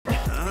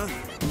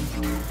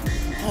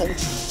Oh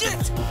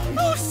shit!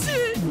 Oh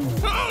shit!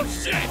 Oh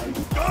shit!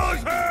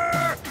 Goes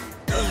here!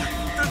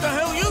 What the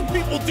hell you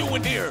people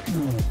doing here?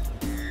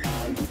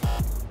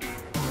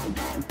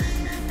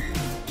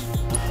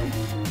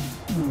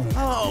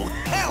 Oh,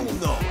 hell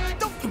no!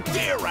 Don't you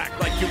dare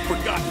act like you've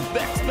forgotten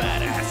Beck's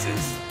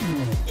badasses!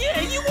 Yeah,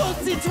 you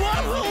waltzed into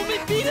our home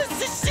and beat us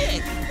to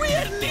shit! We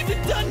hadn't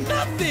even done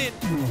nothing!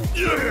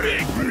 You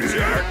big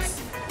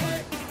jerks!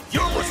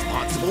 You're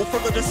responsible for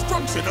the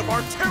destruction of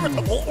our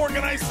charitable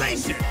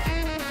organization!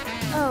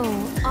 Oh,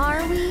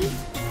 are we?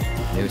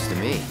 News to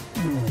me.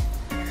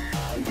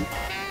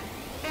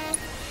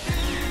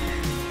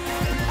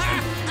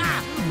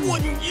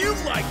 Wouldn't you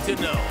like to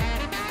know?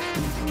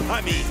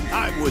 I mean,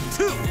 I would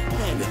too,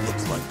 and it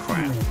looks like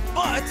crap.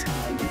 But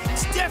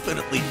it's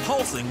definitely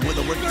pulsing with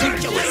a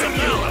ridiculous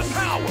amount of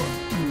power.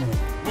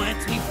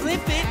 Once we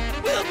flip it,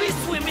 we'll be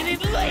swimming in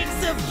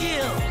lakes of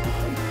gil!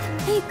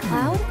 Hey,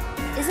 Cloud,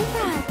 isn't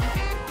that...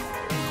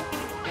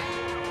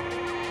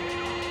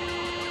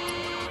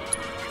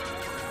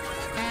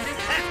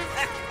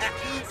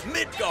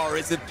 Midgar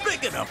isn't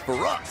big enough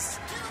for us.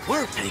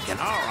 We're taking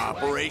our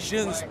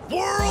operations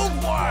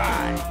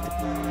worldwide.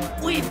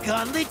 We've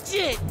gone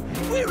legit!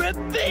 We're a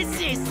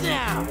business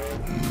now!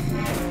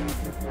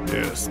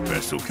 They're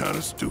special kind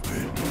of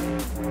stupid.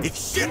 If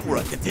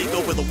Shinra can take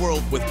over the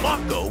world with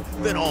Mako,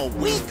 then all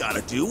we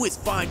gotta do is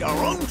find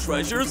our own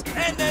treasures,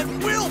 and then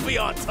we'll be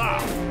on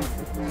top!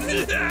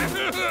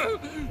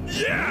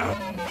 Yeah!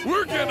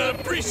 We're gonna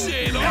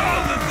appreciate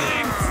all the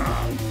things!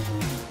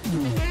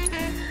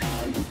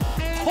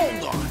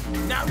 Hold on!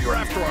 Now you're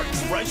after our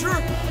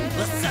treasure?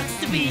 Well, sucks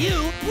to be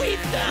you! We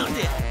found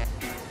it!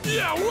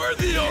 Yeah, we're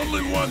the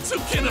only ones who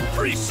can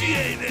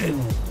appreciate it!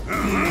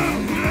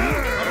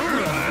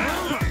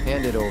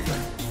 Hand it over.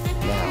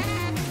 Now.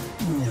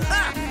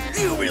 Ha!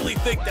 You really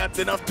think that's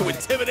enough to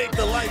intimidate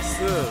the likes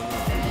of...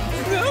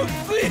 No,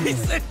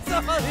 please! It's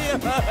all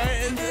yours!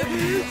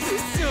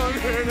 Just don't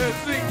hurt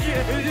us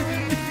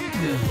again!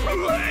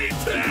 Play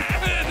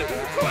dead!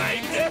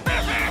 Play dead!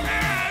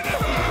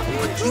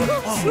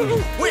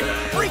 Oh, quit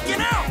freaking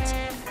out!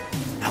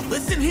 Now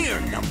listen here,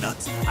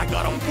 numbnuts. I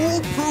got a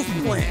foolproof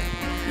plan.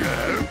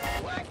 Yeah?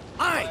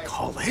 I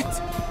call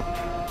it...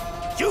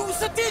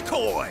 Use a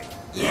decoy!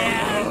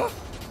 Yeah?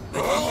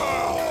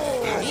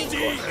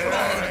 Decoy!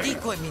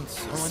 Decoy means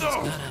someone's So,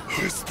 gonna...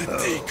 who's the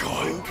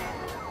decoy?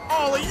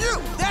 All of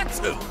you, that's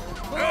who!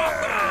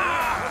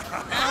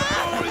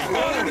 Always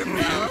wanted to be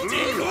a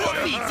decoy!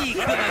 Be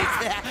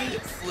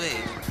decoys!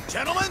 Sweet.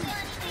 Gentlemen,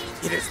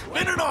 it has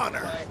been an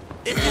honor.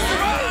 If you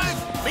survive,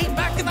 meet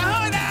back in the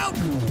hideout!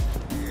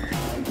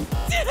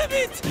 Damn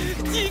it!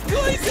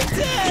 Decoys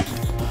attack!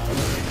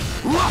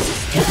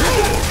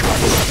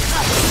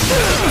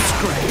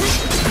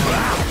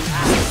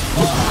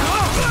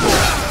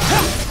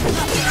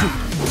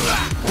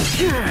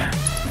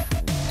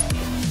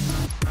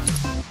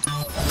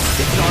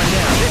 It's on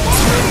now.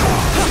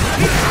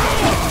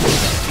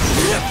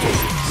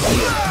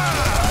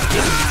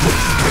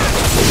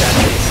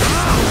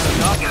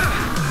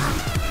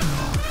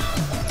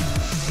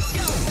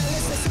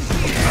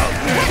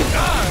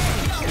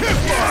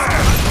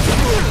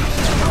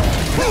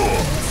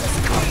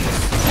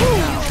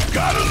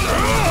 Got him!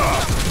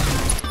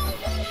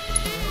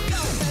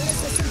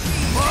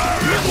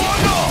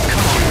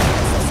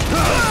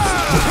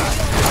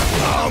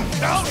 I'm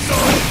counting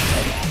on it!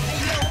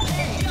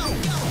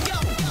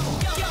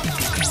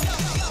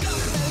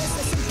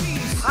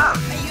 Cloud,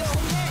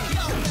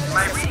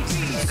 my reading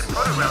speed, the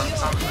proto-relic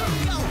is on the move.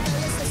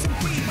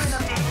 Would you mind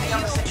updating me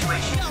on the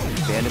situation?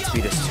 Bandits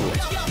beat us to it.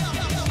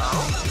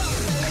 Oh?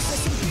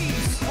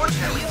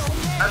 Fortunately,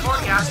 I've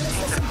already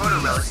ascertained the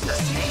proto-relic's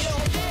destination.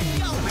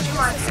 Would you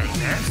mind heading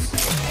there?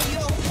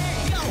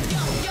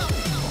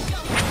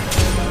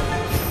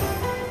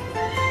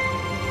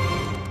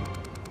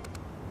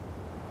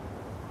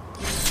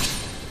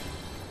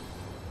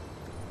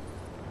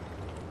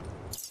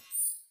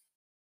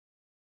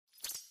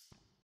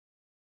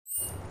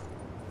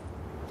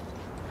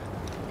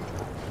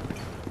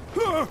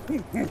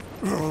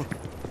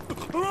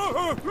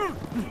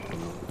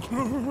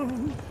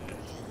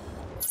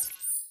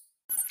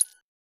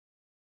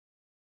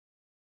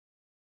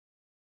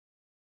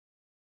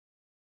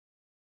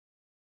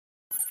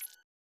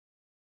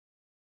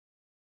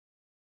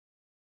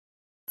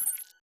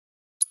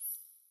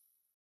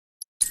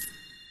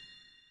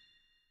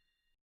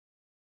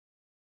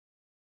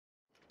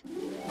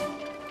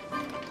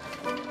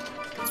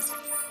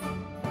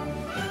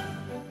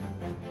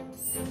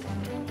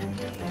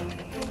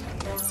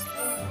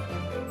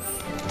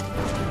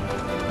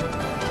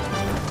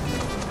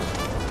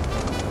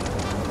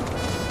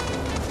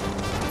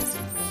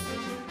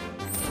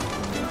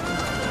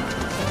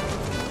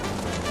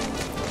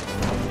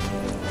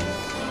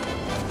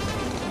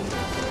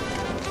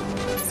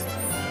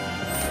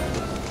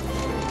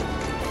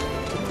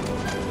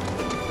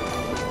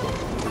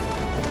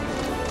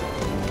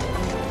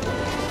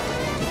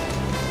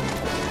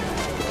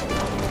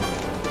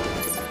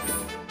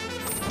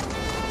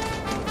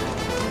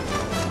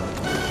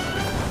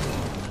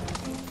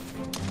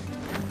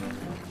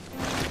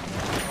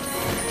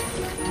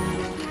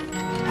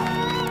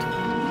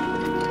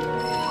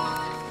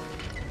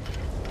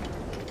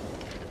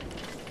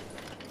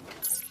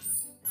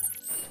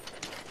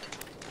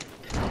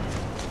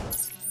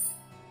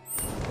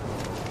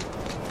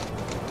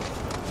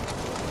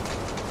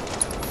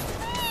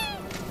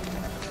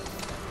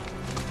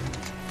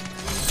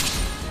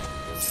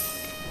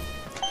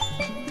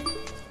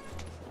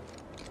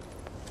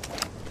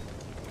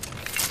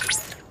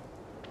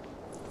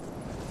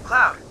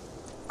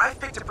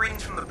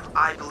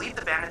 I believe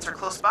the bandits are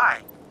close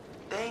by.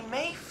 They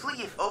may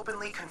flee if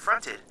openly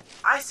confronted.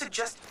 I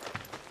suggest...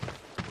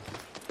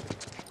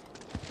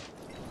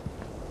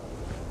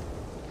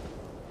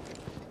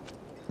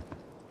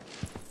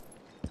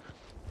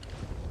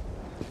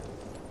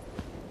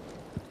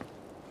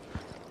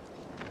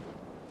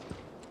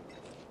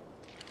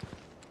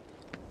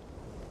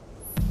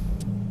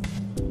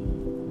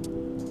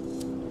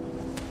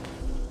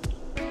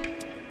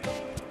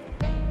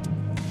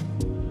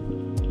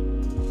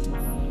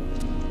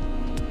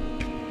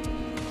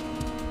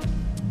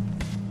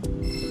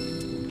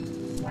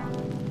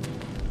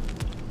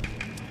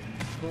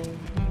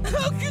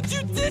 How could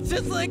you ditch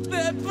us like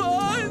that,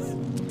 boss?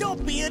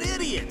 Don't be an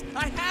idiot!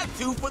 I had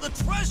to for the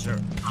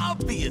treasure,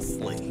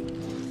 obviously.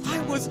 I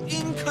was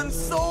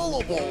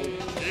inconsolable.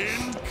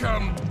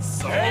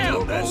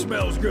 Inconsolable? That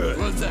smells good.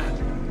 What's that?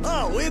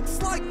 Oh,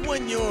 it's like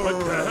when you're...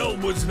 What the hell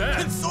was that?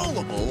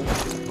 Consolable,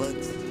 but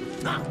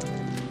not.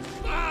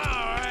 Oh,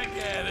 I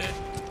get it.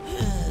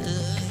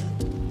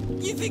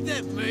 You think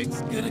that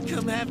Merc's gonna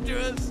come after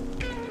us?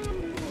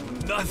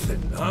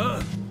 Nothing,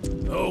 huh?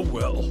 Oh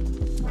well.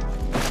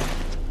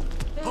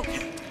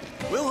 Okay,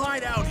 we'll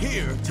hide out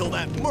here till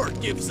that Merc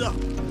gives up.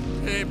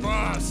 Hey,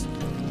 boss.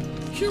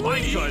 Can My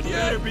we gun eat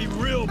better yet? be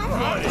real I'm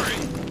bloody.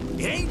 hungry.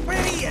 You ain't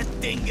ready yet,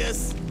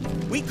 dingus.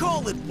 We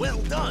call it well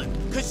done,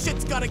 cause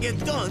shit's gotta get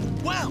done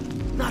well,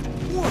 not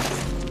worse.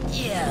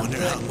 Yeah, Wonder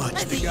but how much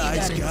I the think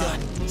guy's you got got.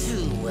 it done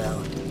too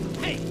well.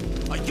 Hey,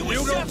 are you a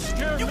You don't chef?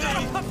 scare You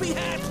got me. a puppy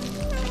hat?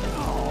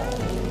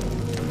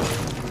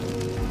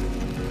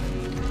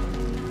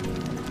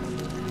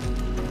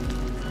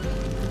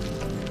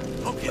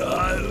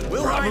 Okay,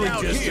 we'll hide probably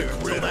out just a here till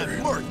critter.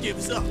 that Merc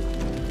gives up.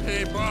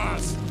 Hey,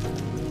 boss.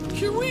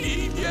 Can we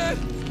eat yet?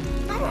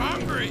 I'm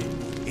hungry.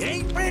 You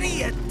ain't ready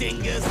yet,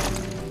 dingus.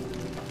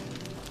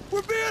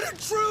 We're being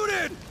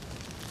intruded!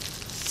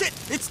 Shit,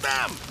 it's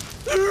them!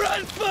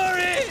 Run for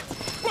it!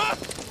 Fuck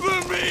the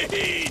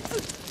meat!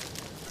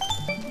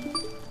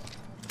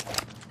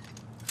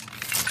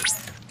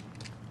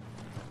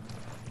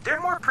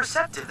 They're more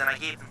perceptive than I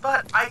gave them,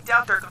 but I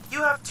doubt they're...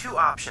 You have two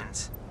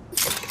options.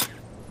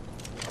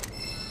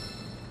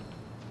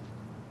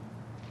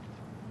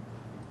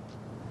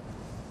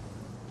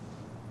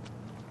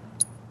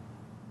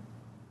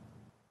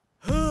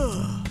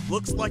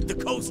 Looks like the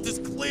coast is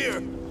clear.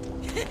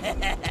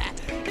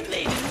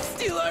 They didn't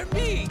steal our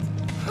meat!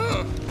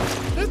 Huh.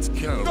 That's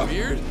kind of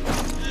weird.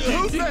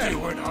 You think you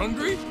weren't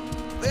hungry?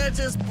 They're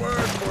just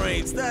bird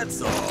brains,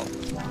 that's all.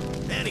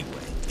 Anyway,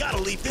 gotta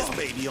leave this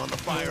baby on the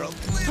fire a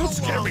little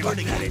scare me longer like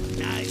to get it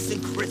nice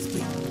and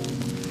crispy.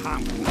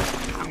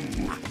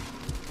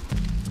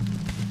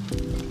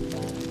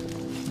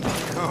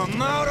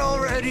 Come out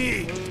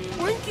already!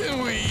 When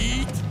can we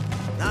eat?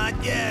 Not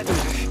yet.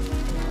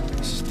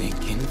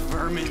 Stinking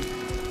vermin.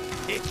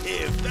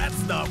 If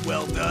that's not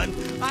well done,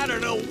 I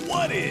don't know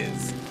what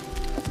is.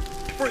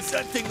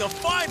 Presenting the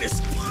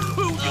finest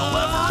food you'll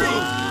ever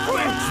eat.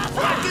 French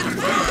fucking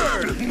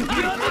bird!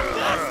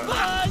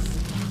 Boss!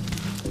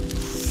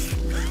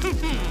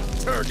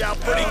 Turned out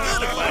pretty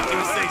good if I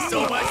do say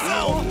so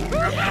myself.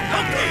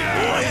 Okay,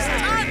 boys,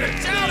 time to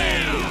chow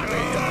down.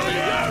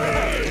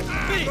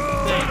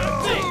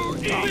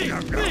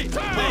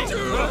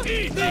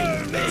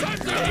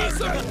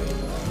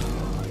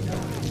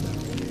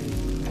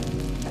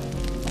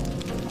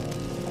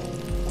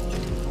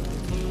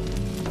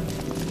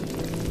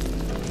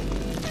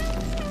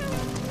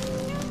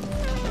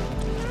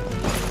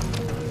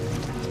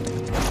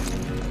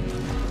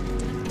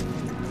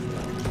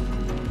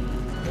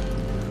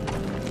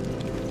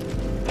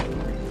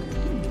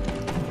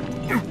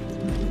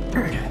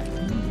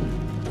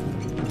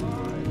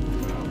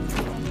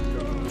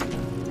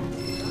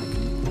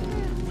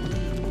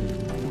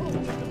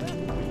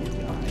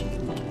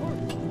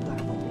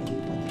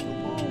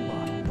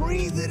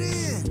 Breathe it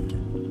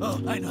in.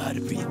 Oh, I know how to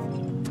breathe.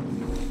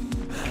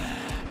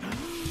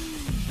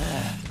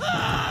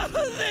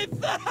 They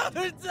found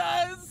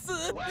us!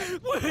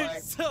 We're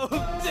so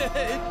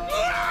dead!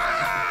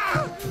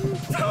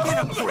 Get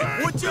a grip,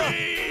 would ya?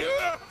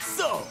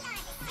 So,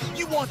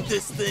 you want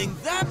this thing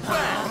that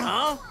bad,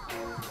 huh?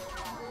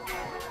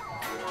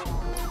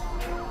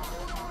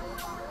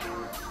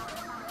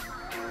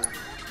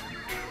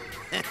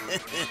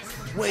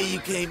 Way you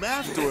came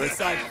after us,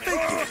 I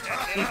figured.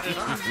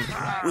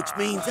 Which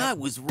means I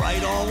was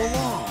right all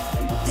along.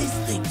 This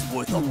thing's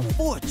worth a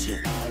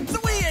fortune. So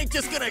we ain't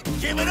just gonna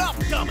give it up,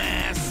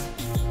 dumbass.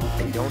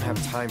 We don't have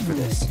time for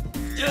this.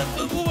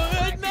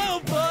 What now,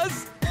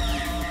 boss?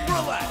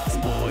 Relax,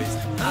 boys.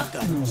 I've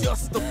got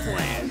just the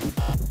plan.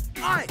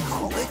 I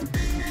call it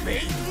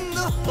baiting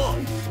the hook.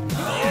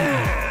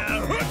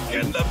 Yeah, hook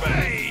in the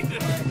bait.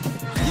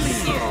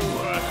 So,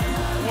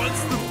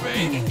 what's the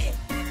bait?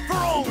 For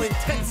all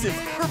intensive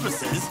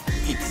purposes,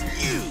 it's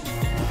you.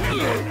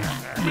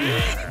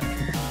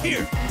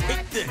 Here,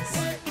 take this.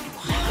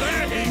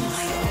 Thanks.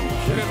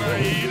 Can I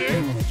eat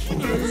it?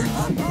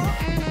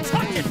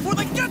 Tuck it for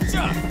the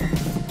getcha!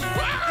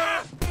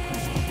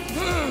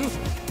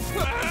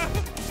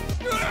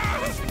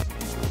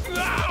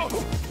 No!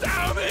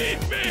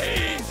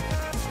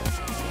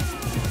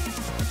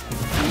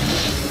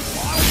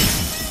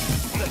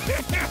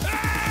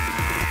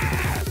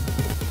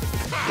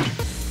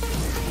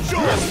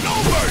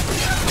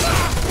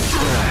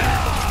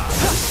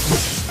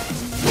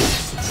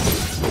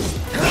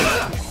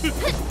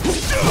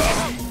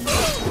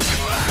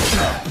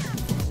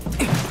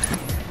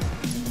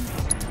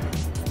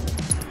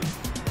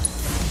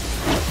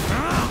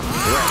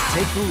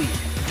 Take the lead.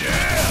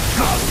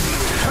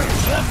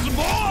 Want some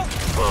more?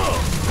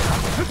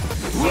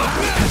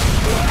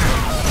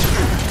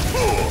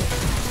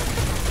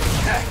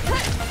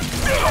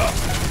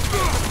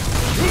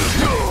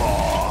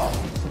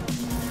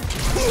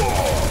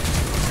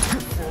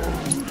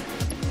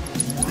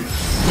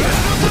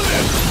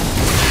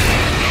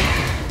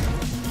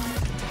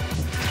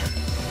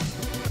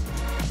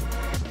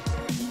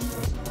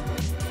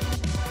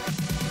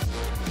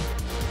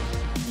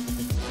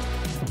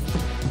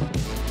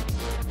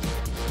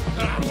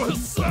 That was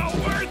so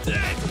worth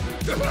it!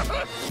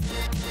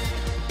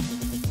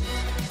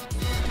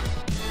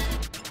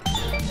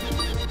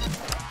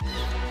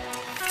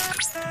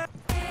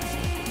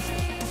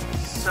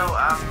 So,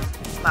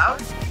 Cloud?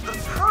 The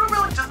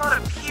proto-relic does not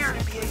appear to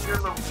be at your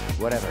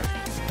location. Whatever.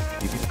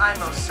 You can... I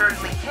most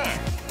certainly can.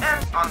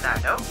 And on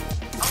that note,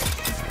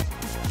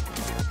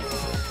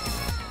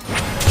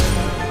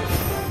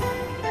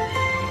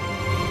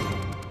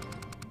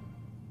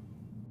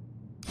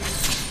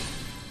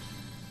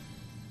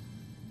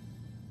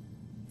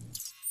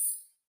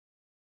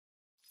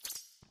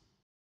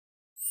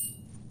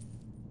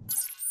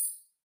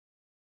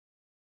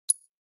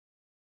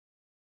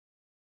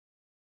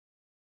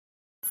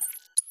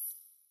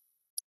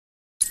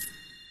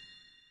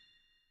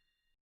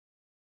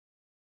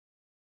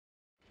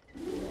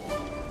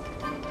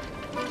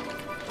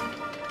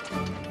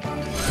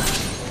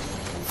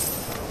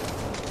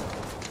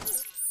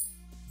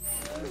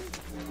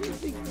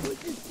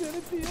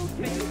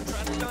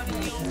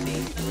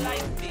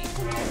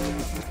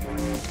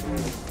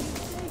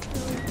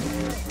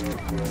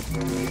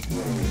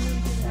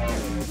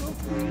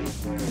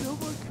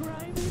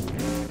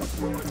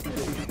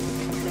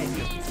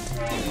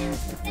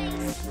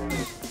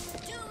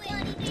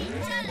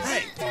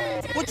 Hey,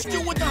 what you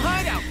do with the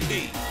hideout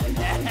key?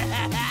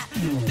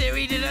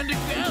 Buried it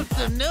underground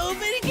so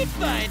nobody can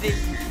find it.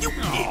 You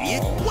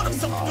idiot! What if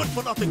some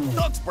good-for-nothing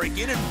thugs break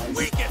in and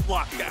we get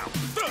locked down?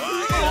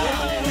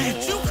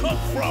 Where'd you come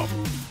from?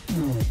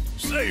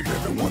 Save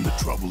everyone the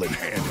trouble and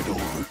hand it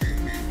over.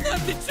 Not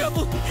the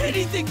trouble,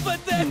 anything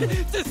but that.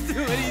 Just do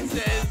what he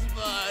says,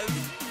 boss.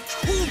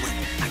 Truly,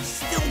 I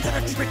still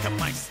got a trick up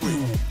my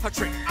sleeve. A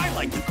trick I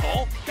like to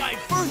call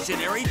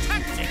diversionary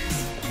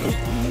tactics.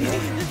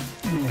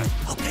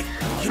 Okay,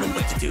 you know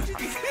what to do,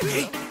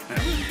 okay?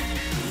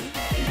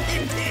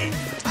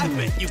 I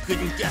bet you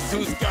couldn't guess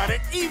who's got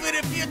it, even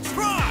if you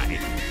tried.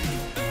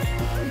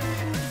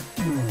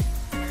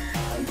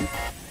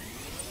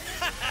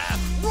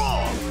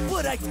 Wrong!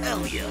 What'd I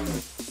tell you?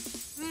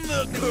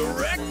 The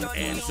correct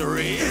answer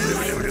is...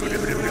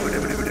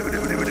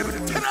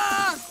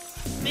 Ta-da!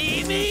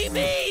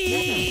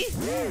 Me!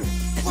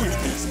 Look at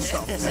these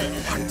chumps.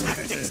 Our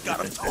tactics got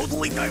them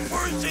totally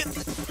diversion.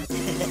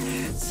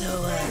 So,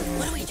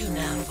 what do we do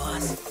now,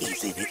 boss?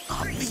 Isn't it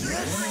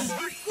obvious?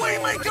 We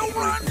make a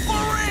run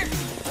for it!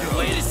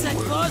 Wait a sec,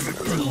 boss.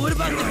 What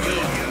about the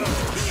key?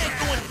 He ain't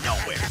going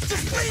nowhere.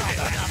 Just leave it.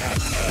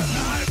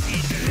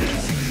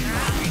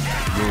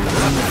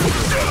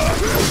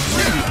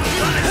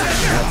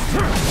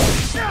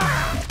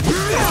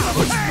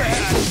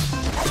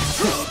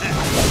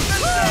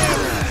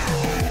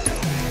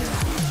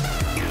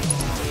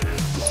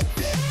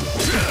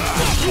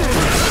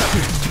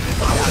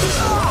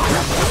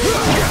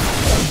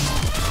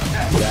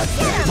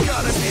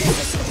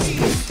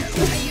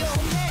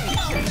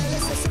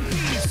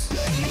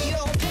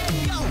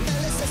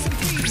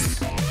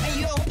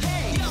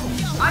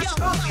 I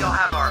suppose we all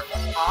have our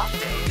off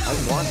days. I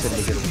want them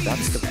to get...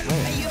 That's the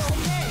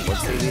plan.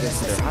 Once they lead us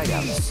to their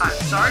hideout. I'm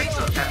sorry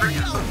to effort.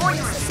 Before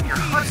you resume your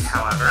hunt,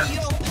 however,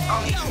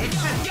 it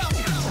shouldn't be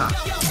too tough.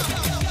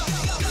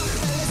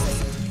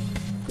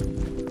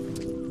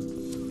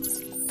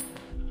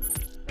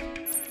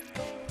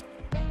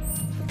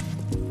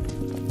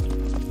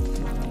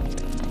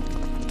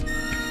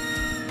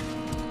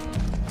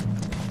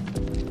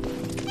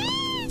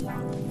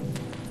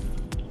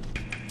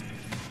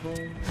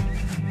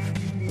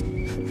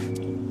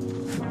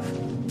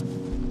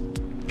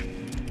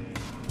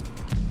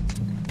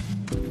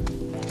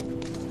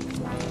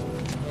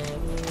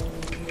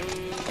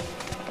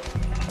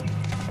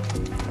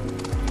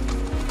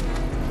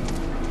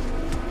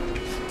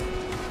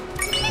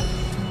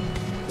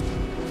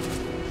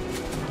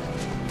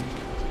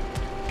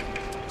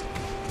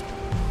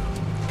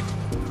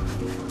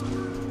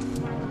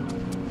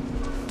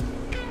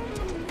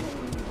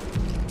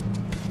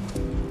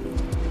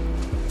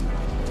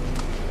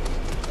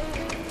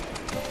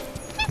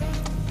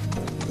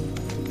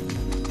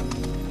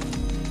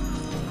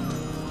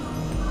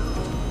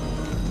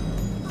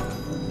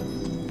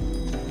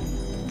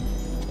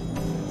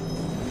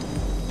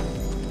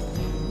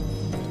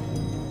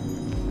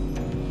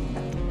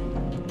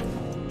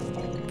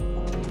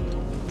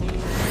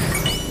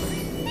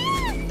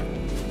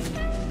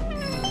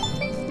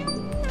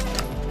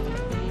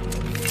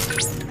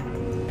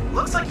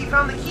 Looks like you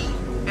found the key.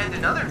 And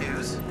in other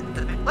news,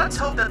 let's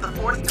hope that the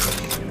fourth...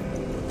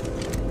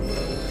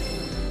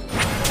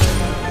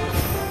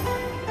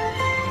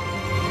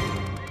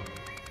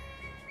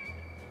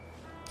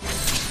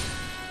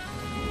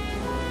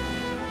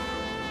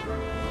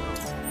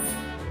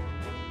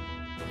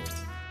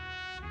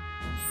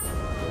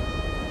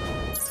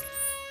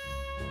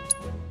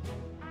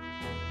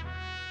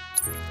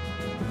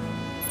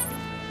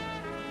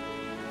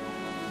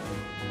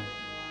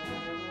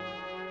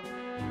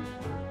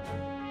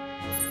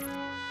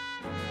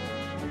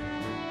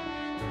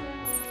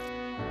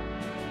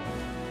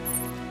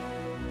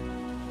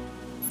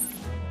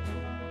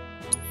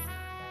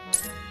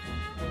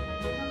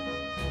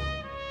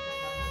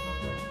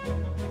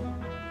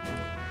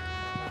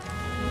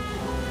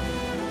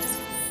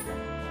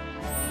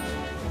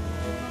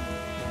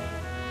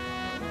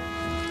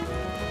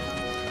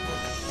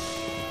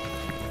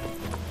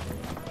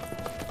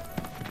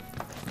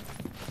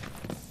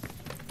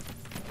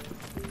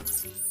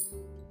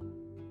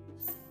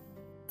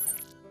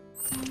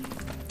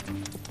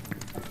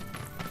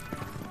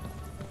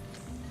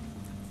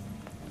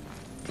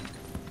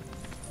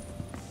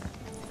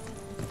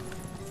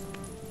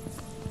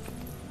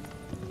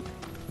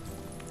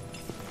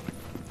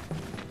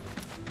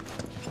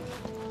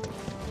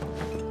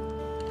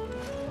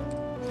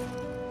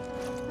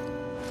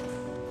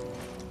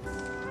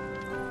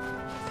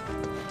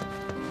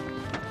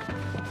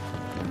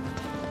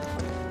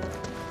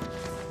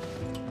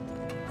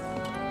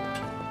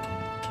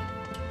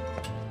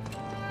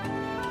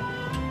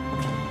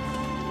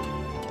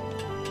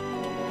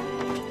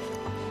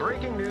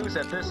 Breaking news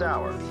at this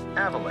hour.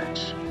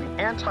 Avalanche, the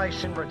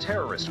anti-Shinra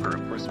terrorist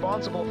group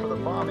responsible for the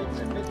bombings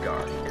in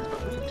Midgard, is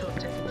believed to have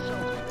taken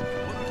shelter.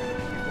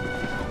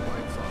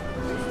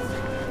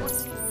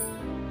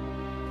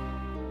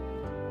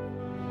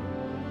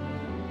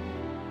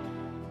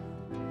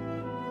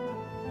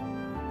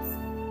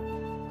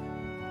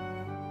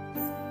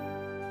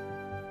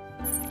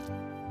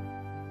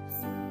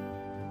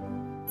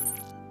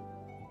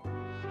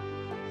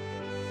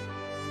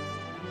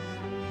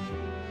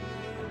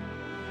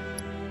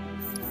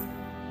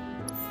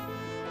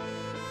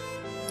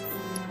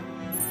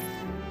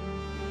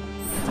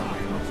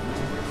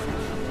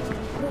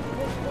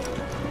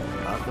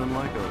 Nothing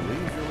like a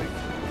leisurely...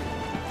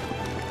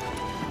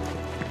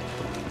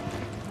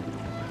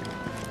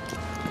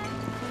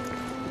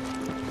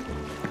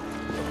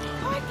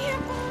 I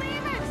can't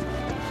believe it!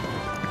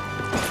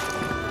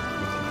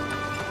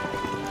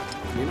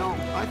 You know,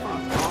 I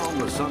thought Carl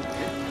was some...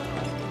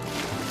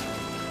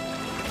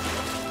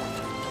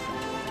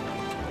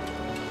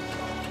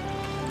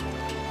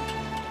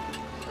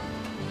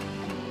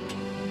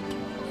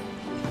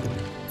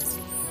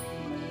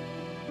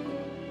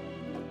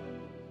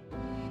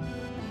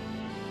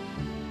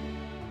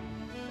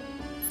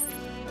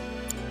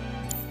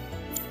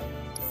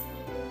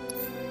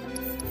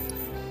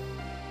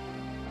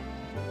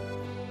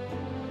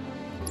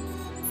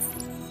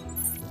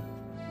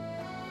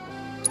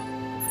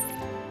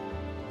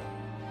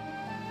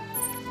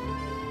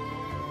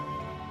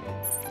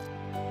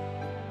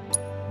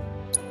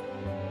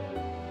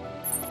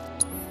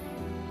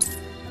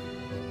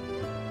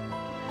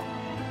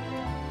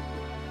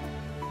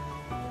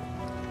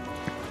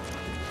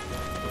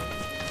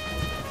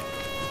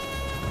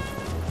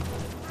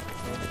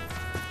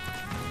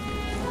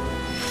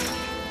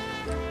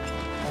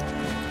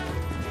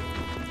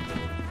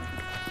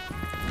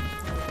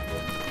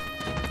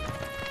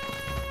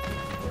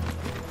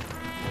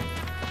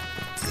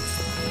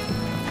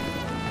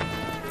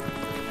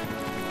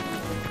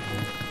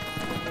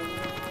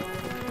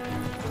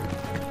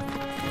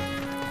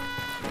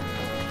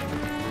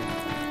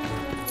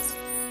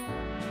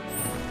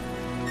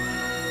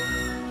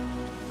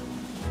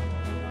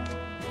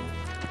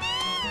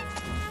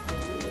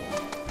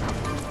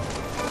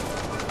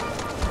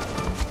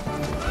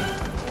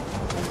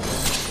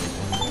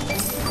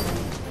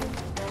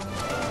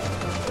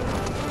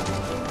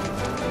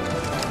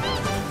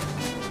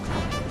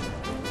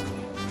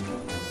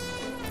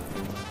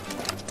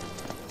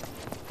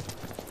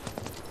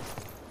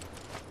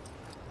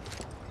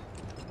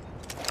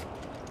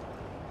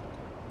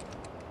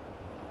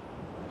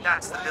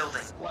 That's the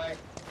building.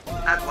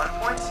 At one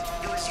point,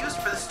 it was used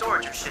for the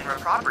storage of Shinra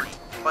property,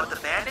 but the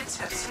bandits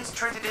have since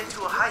turned it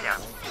into a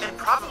hideout and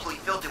probably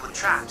filled it with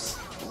traps.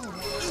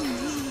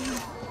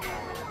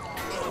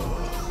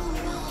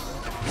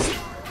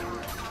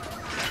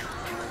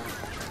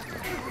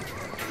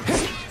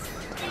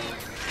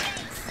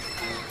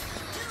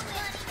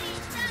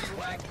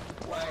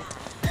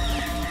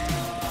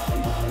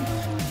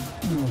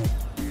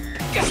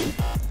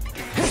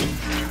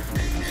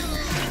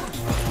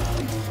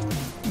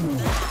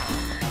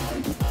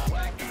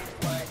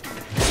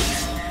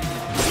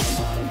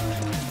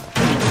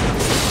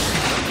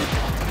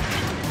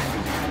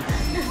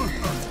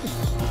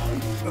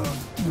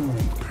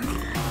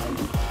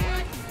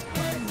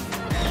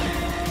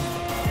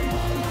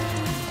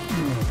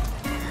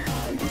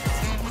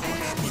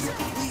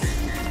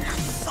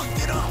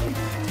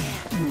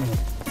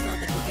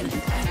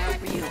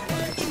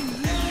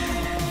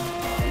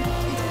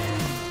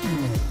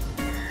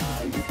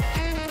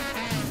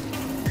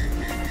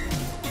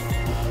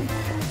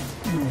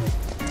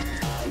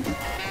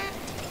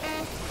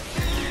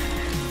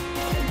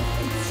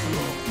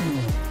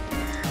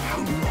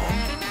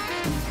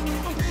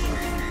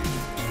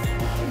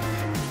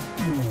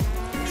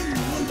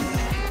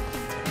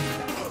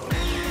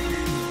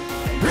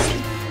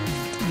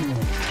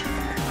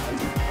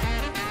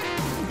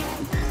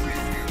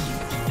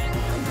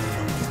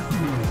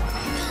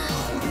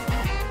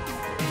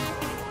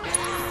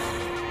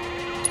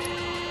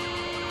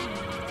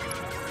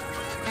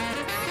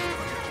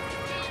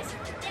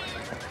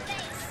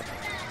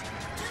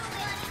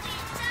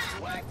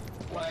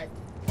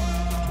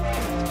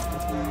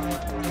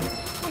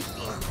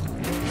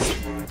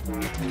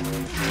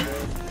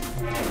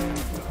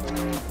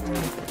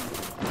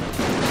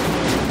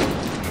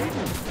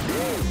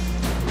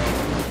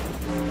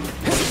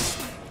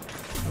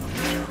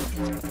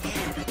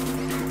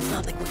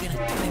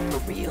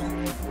 real.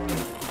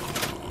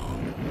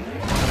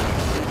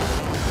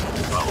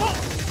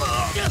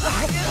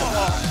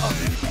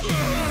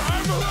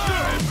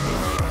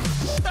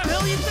 What the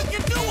hell you think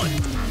you're doing?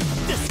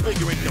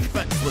 Disfiguring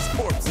defenseless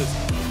corpses.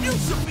 You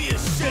should be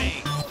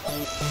ashamed.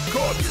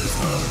 Corpses,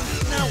 huh?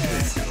 Now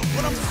listen,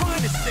 what I'm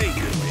trying to say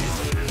here is,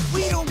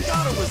 we don't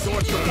gotta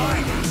resort to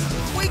violence.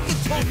 We can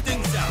talk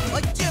things out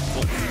like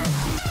gentlemen.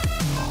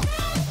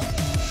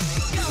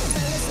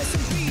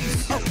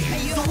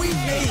 Okay, so we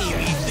may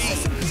be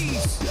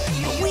thieves,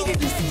 but we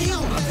didn't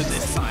steal nothing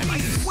this time, I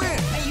swear.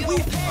 We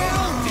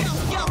found it.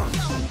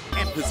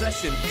 And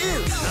possession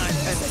is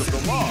 9/10 of the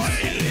law,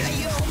 ain't it?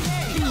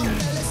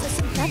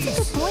 That's a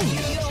good point.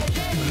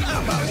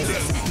 How about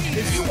this?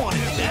 If you want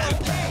it that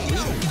badly,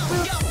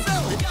 we'll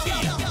sell it to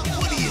you.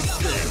 What do you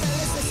say?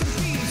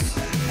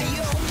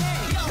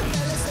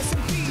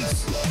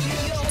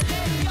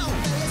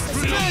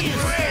 $10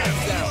 grand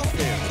sounds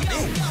fair to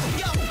me.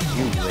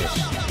 You wish.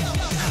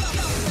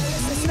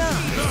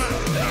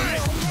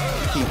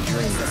 Keep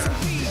dreaming.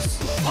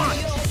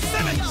 Fine,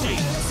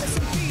 17.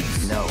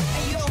 No.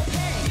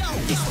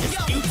 This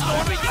dispute's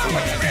gonna be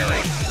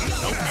arbitrary.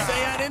 Don't say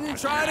I didn't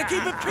try to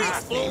keep it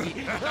peaceful.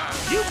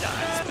 You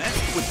guys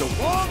messed with the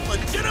wrong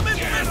legitimate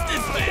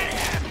businessman.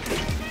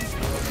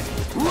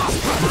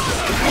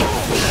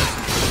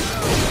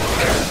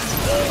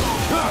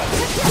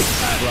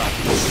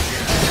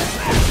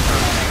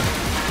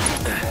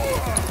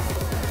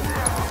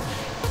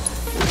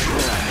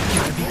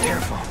 Gotta be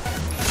careful.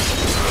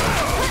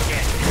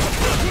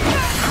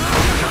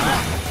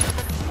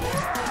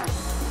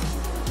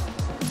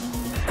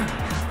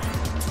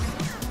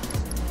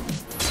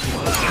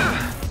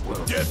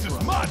 Guess it's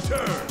my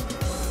turn.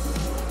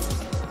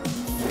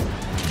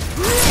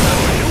 You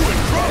in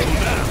trouble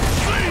now.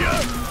 See ya.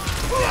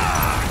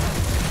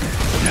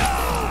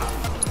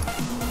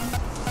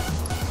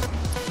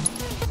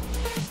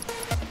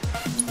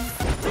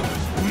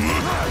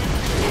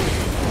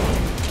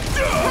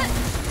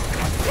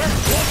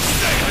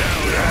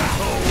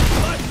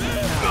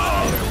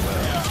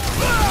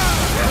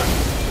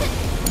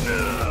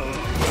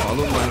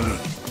 Follow my lead.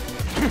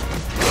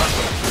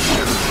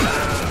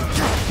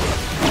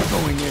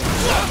 Going in.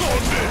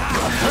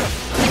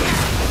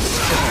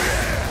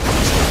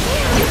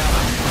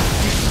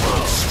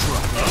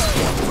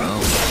 Well,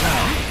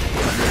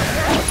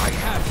 I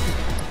have you.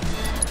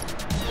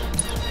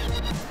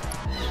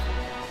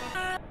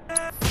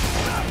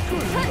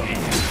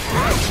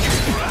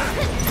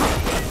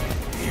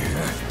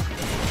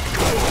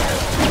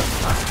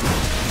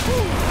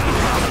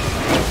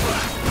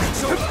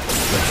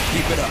 Let's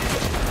keep it up.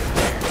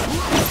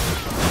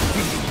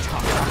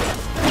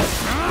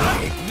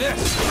 Take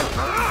this.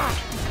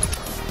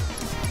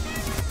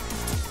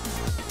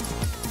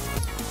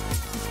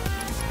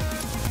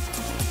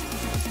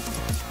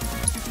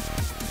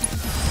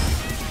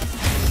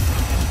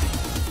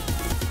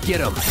 Get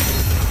him.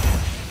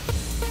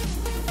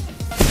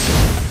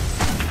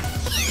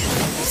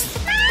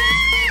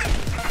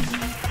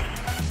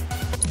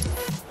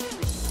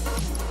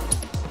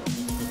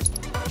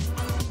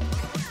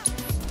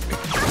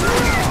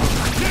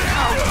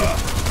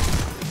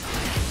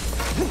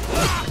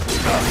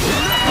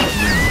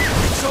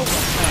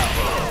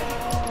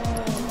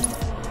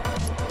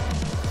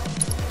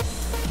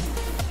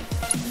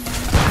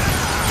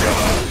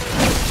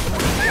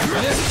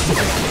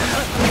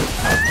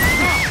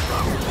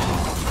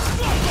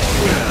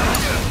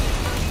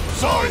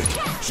 Sorry,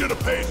 should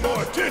have paid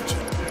more attention.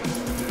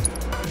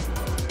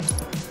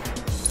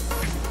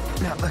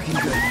 Not looking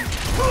good.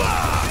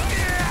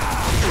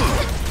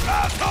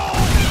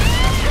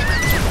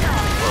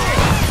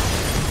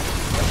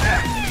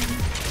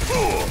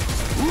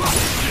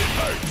 It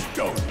hurts,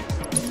 don't it?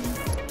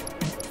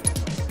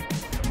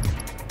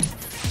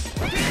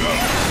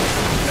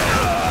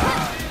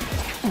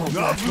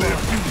 I've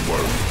lived you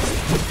worse.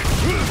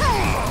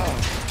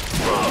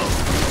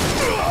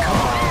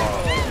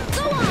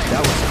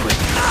 That was quick.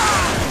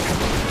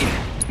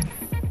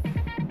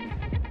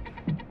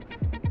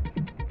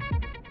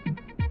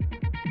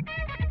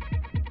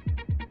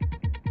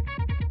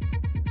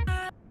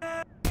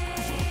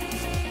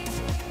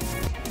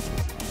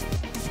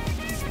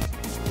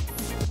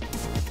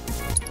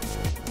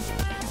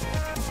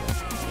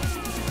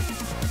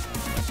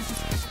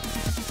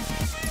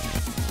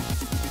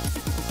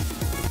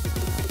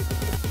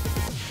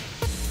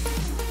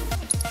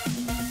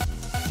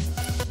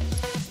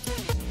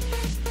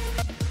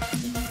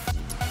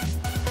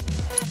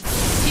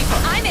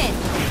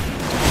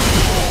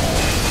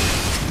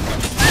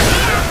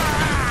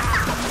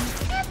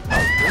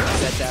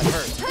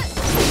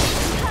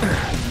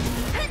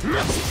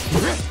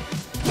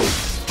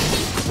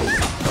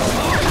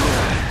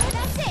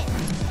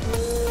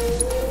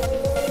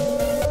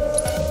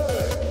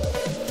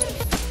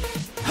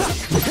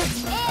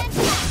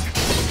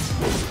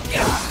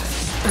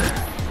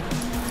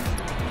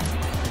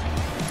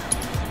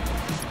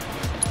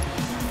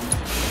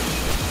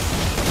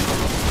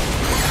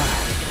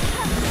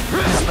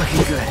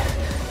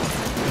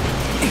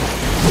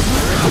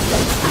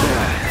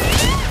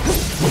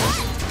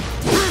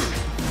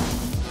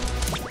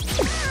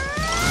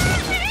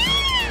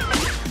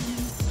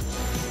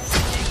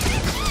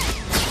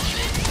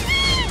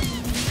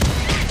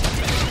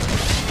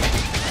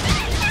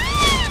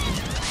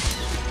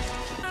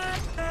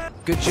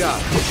 Good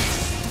job.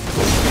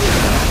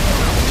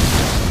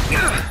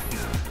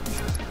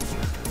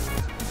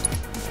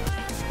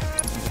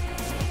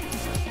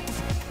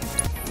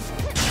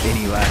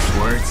 Any last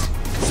words?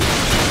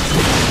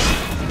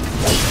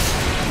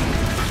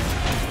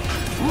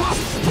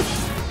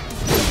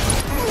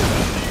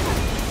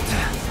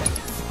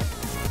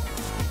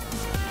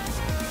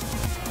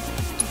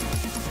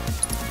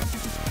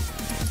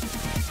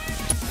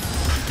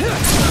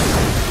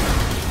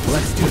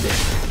 Let's do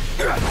this.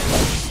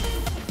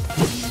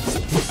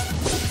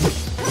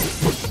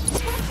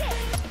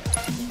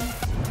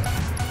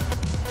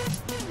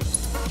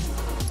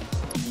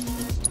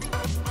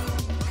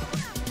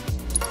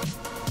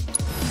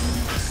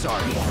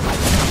 Sorry.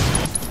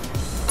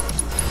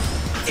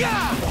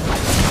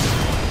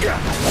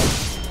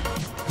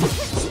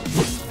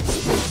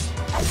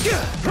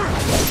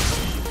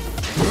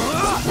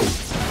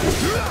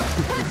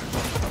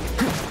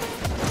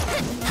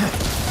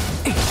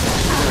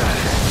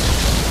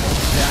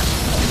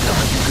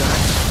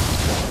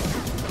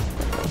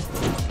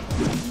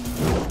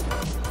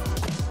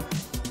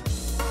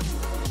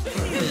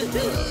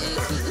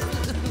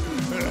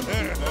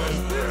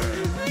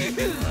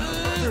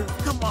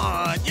 Come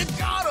on, you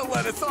gotta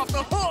let us off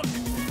the hook!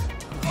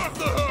 Off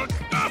the hook!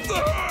 Off the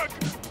hook!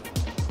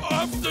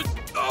 Off the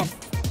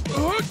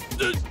hook!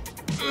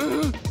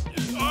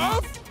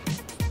 Off?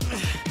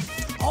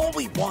 All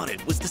we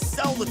wanted was to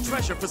sell the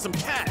treasure for some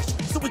cash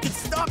so we could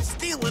stop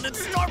stealing and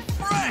start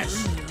fresh!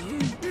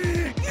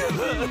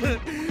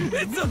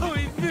 It's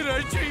always been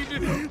our dream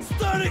to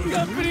start a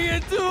company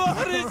and do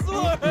honest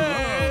work!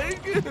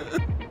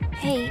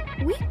 Hey,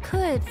 we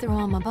could throw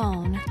him a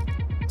bone.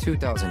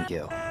 2,000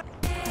 gil.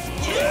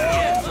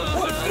 Yeah!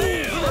 What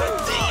deal?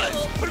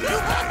 You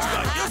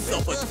got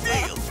yourself a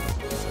deal!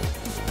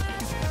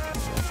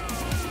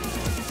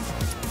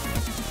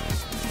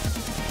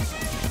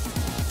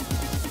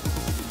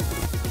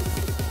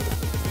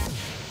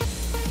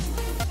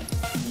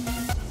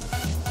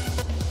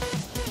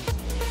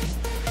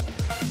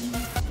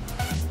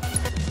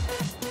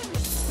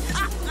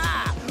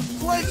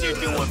 Pleasure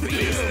doing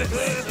business!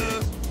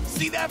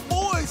 See that,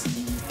 boys?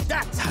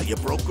 That's how you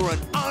broker an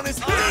honest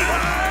deal!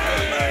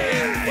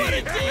 What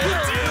a deal,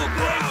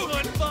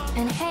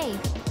 And hey,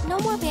 no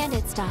more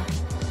bandit stuff.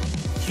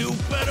 You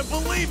better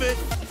believe it!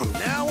 From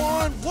now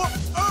on, we're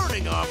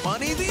earning our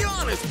money the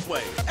honest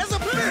way! As a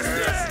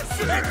business!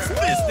 That's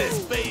business,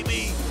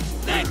 baby!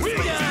 That's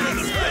business!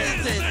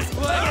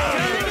 What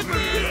kind of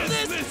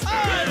business?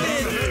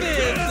 Honest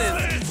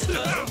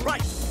business!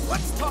 Right,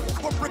 let's talk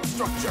corporate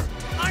structure.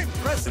 I'm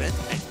president,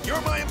 and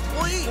you're my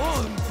employee.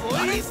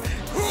 Employees?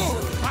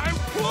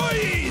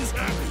 Employees!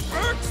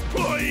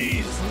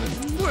 Ex-employees!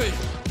 Wait,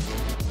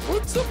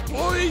 what's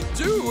employee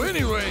do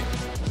anyway?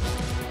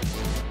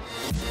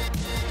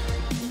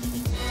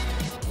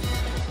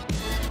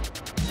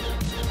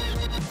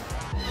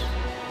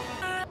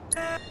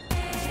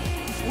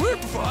 We're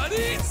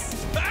buddies?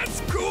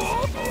 That's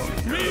cool!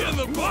 Me and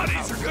the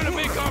buddies are gonna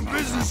make our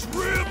business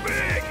real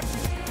big!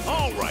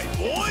 All right,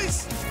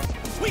 boys.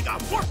 We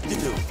got work to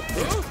do.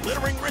 There's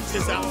glittering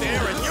riches out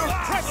there, and your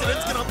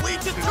president's gonna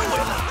lead you to it.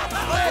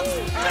 Let's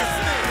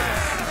business!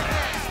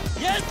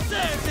 Yes,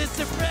 sir,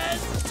 Mr.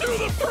 Prez! To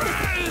the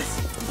press!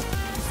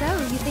 So,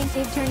 you think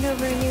they've turned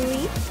over a new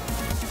leaf?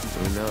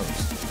 Who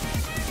knows?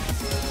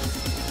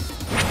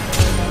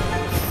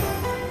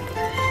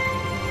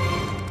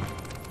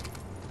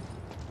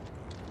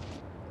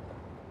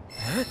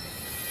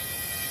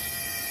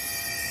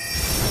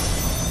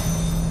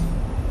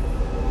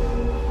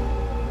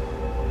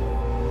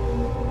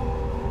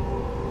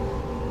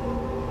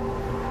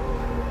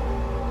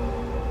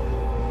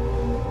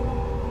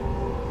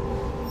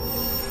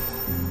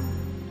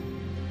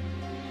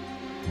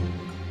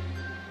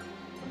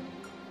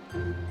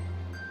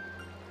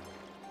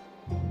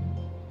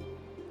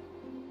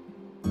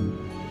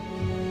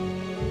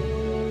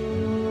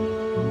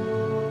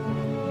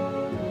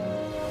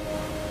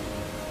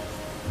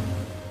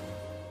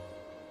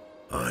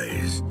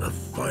 Eyes of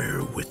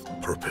fire with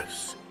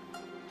purpose.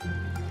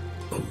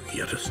 Oh,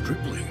 yet a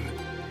stripling.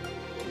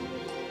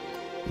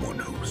 One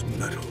whose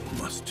mettle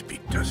must be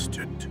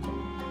tested.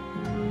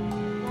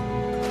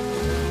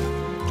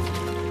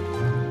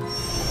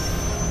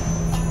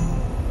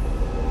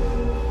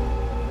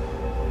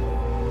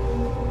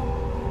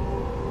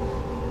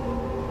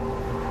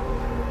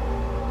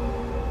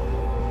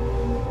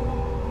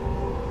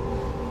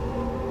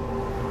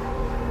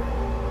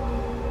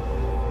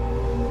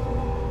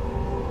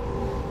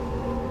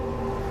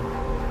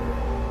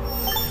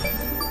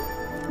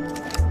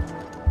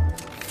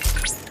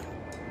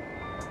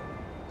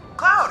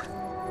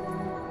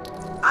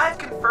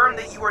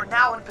 That you are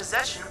now in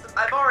possession.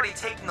 I've already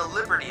taken the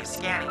liberty of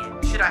scanning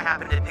it. Should I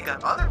happen to pick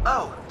up other...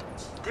 Oh,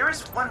 there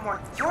is one more.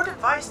 Your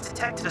device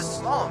detected a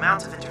small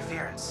amount of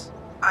interference.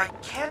 I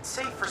can't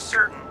say for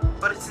certain,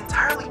 but it's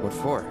entirely... What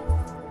for?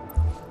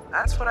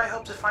 That's what I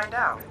hope to find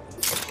out.